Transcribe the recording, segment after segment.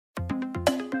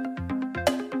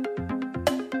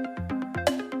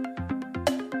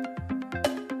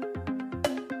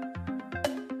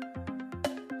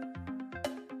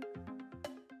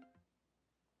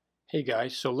Hey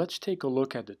guys, so let's take a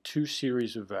look at the two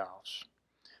series of valves.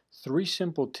 Three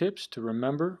simple tips to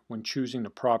remember when choosing the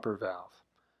proper valve.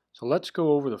 So let's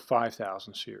go over the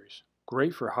 5000 series.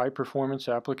 Great for high performance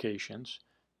applications,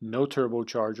 no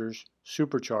turbochargers,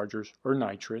 superchargers, or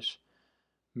nitrous.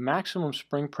 Maximum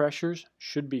spring pressures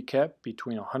should be kept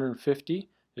between 150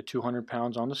 to 200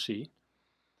 pounds on the seat.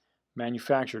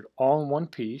 Manufactured all in one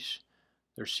piece.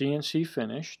 They're CNC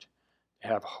finished. They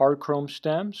have hard chrome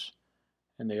stems,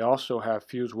 and they also have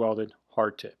fuse welded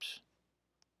hard tips.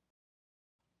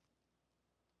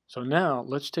 So now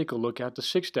let's take a look at the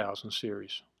 6000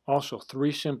 series. Also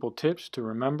three simple tips to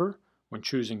remember when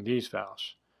choosing these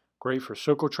valves. Great for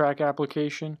circle track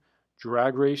application,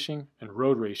 drag racing, and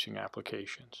road racing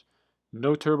applications.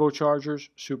 No turbochargers,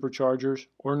 superchargers,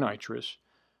 or nitrous.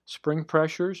 Spring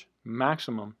pressures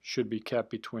maximum should be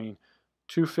kept between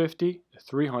 250 to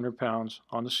 300 pounds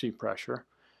on the seat pressure.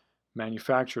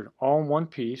 Manufactured all in one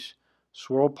piece,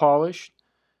 swirl polished,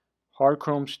 hard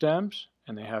chrome stems,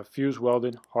 and they have fuse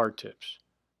welded hard tips.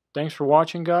 Thanks for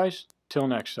watching, guys. Till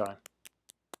next time.